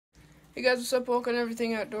Hey guys, what's up? Welcome to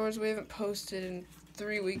Everything Outdoors. We haven't posted in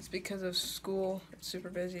 3 weeks because of school. It's super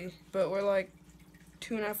busy. But we're like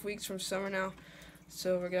 2.5 weeks from summer now.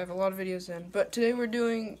 So we're gonna have a lot of videos in. But today we're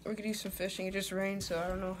gonna do some fishing. It just rained, so I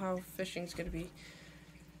don't know how fishing's gonna be.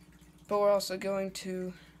 But we're also going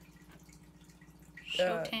to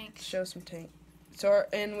show some tank.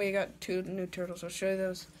 And we got 2 new turtles. I'll show you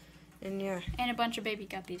those. And yeah. And a bunch of baby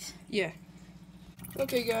guppies. Yeah.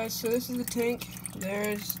 Okay guys, so this is the tank.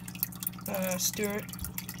 There's Stuart.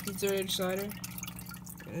 He's the red slider.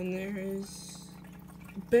 And there is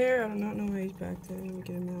Bear. I do not know why he's back there. Let me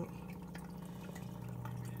get him out.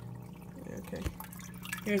 Okay.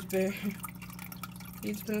 Here's Bear.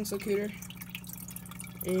 He's Peninsula Cooter.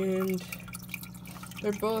 And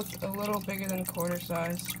they're both a little bigger than quarter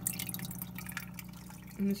size.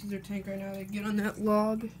 And this is their tank right now. They get on that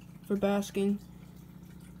log for basking.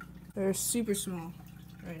 They're super small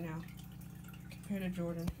right now compared to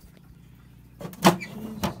Jordan. He's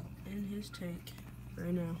in his tank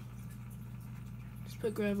right now. Just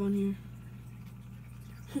put gravel in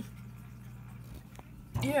here.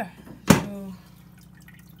 Yeah, so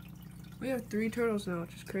we have 3 turtles now,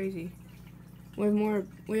 which is crazy. We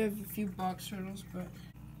have a few box turtles, but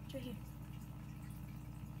Right here.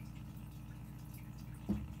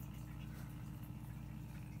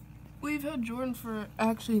 we've had Jordan for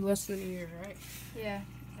actually less than a year, right? Yeah.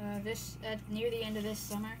 Near the end of this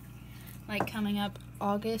summer, like coming up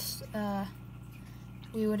August,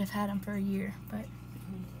 we would have had him for a year, but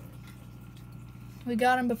we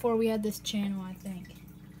got him before we had this channel, I think.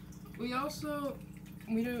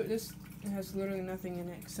 This has literally nothing in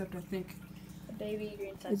it except, I think, A baby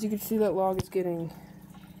green side. as you can see, that log is getting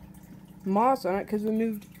moss on it because we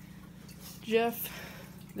moved Jeff,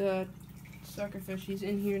 the suckerfish. He's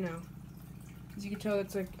in here now. As you can tell,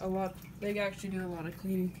 it's like a lot. They actually do a lot of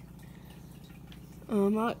cleaning.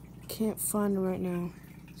 I can't find him right now.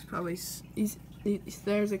 It's probably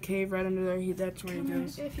there's a cave right under there. That's where he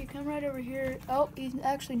goes. If you come right over here, oh, he's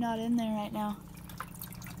actually not in there right now.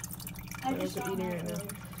 I There's just an saw eating him right now. earlier.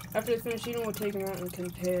 After they finish eating, we'll take them out and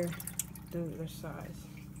compare their size.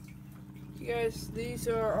 You guys, these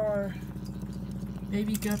are our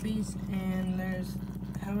baby guppies, and there's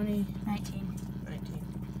how many? 19. 19.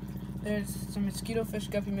 There's some mosquito fish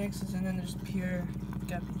guppy mixes, and then there's pure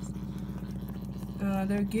guppies.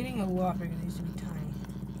 They're getting a lot bigger. They used to be tiny.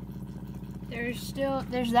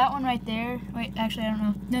 There's that one right there. Wait, actually, I don't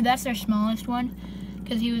know. No, that's their smallest one,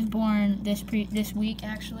 because he was born this week,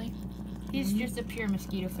 actually. He's just a pure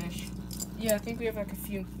mosquito fish. Yeah, I think we have like a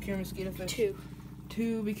few pure mosquito fish. 2.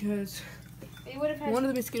 2 because We would have had one of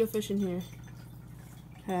the mosquito fish in here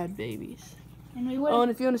had babies. and we would Oh, and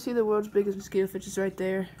if you want to see the world's biggest mosquito fish, it's right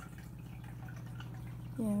there.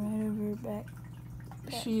 yeah, right over back.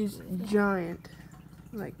 She's giant,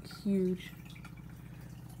 like huge.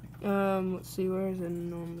 Let's see, where is a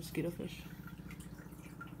normal mosquito fish?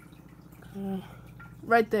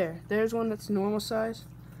 Right there. There's one that's normal size,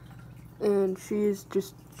 and she's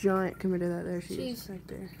just giant compared to that. There she is, right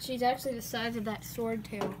there. She's actually the size of that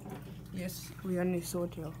swordtail. Yes, we got a new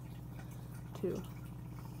swordtail, too.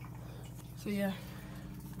 So yeah,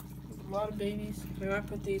 a lot of babies. We might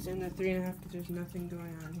put these in the 3.5 because there's nothing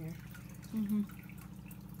going on here. Mhm.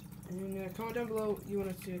 And comment down below what you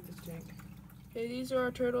want to see with this tank. Okay, these are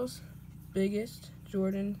our turtles. Biggest,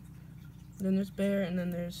 Jordan. Then there's Bear, and then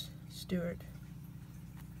there's Stuart.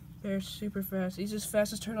 Bear's super fast. He's the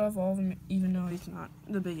fastest turtle of all of them, even though he's not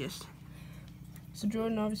the biggest. So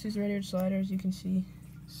Jordan obviously is a red-eared slider, as you can see.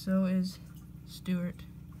 So is Stuart.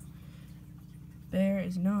 Bear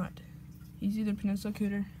is not. He's either Peninsula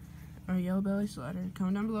Cooter or Yellow Belly Slider.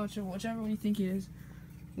 Comment down below whichever one you think he is.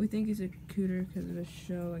 We think he's a cooter because of his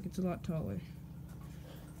shell, like it's a lot taller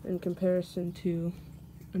in comparison to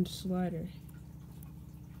a slider.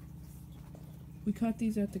 We caught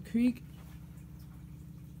these at the creek.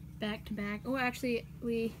 Back to back. Oh, actually,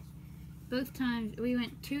 we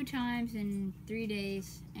went 2 times in 3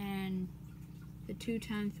 days, and the 2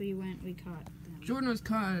 times we went, we caught them. Jordan was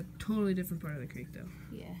caught at a totally different part of the creek, though.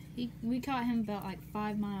 Yeah, we caught him about like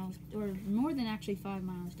 5 miles, or more than actually 5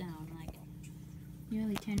 miles down, like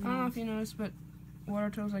nearly 10 I don't know miles. if you noticed, but water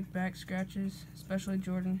turtles like back scratches, especially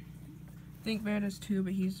Jordan. I think Bear does too,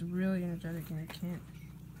 but he's really energetic and I can't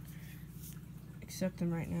accept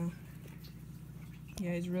him right now.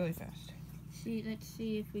 Yeah, he's really fast. Let's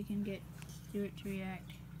see if we can get Stuart to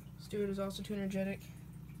react. Stuart is also too energetic.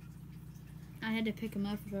 I had to pick him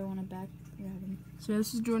up if I want to back grab him. So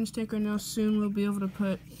this is Jordan's tank right now. Soon we'll be able to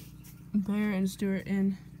put Bear and Stuart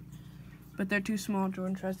in, but they're too small.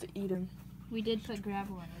 Jordan tries to eat them. We did put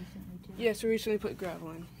gravel in recently too. Yes, we recently put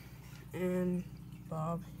gravel in. And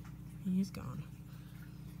Bob. He's gone.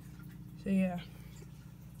 So yeah.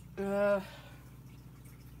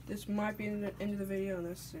 This might be the end of the video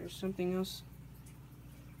unless there's something else.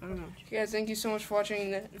 I don't know. Okay, guys, thank you so much for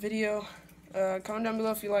watching the video. Comment down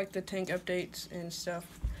below if you like the tank updates and stuff.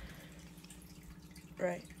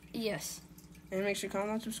 Right. Yes. And make sure to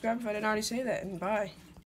comment and subscribe if I didn't already say that. And bye.